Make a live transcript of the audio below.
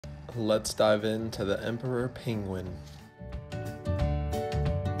Let's dive into the emperor penguin.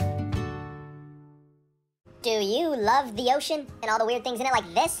 Do you love the ocean and all the weird things in it,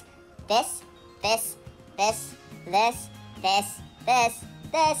 like this, this, this, this, this, this, this,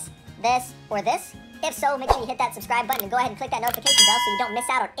 this, this, or this? If so, make sure you hit that subscribe button and go ahead and click that notification bell so you don't miss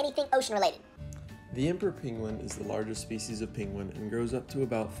out on anything ocean related. The emperor penguin is the largest species of penguin and grows up to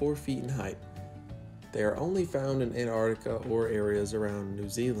about 4 feet in height. They are only found in Antarctica or areas around New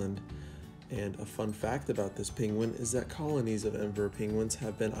Zealand. And a fun fact about this penguin is that colonies of emperor penguins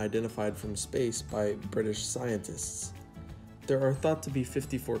have been identified from space by British scientists. There are thought to be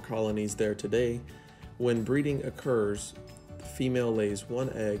 54 colonies there today. When breeding occurs, the female lays one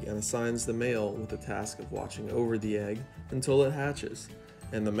egg and assigns the male with the task of watching over the egg until it hatches,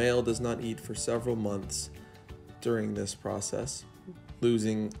 and the male does not eat for several months during this process,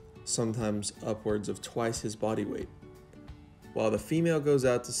 losing sometimes upwards of twice his body weight. While the female goes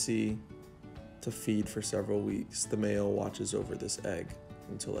out to sea to feed for several weeks, the male watches over this egg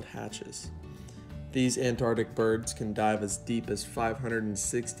until it hatches. These Antarctic birds can dive as deep as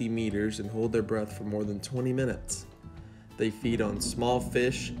 560 meters and hold their breath for more than 20 minutes. They feed on small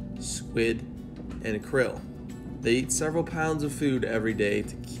fish, squid, and krill. They eat several pounds of food every day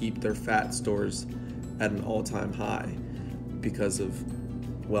to keep their fat stores at an all-time high because of,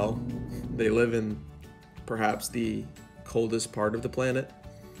 well, they live in perhaps the coldest part of the planet,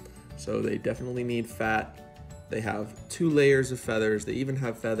 so they definitely need fat. They have 2 layers of feathers. They even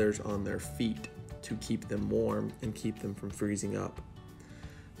have feathers on their feet to keep them warm and keep them from freezing up.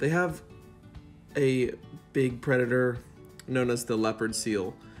 They have a big predator known as the leopard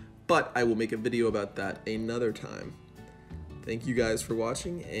seal, but I will make a video about that another time. Thank you guys for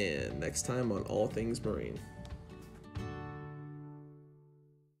watching, and next time on All Things Marine.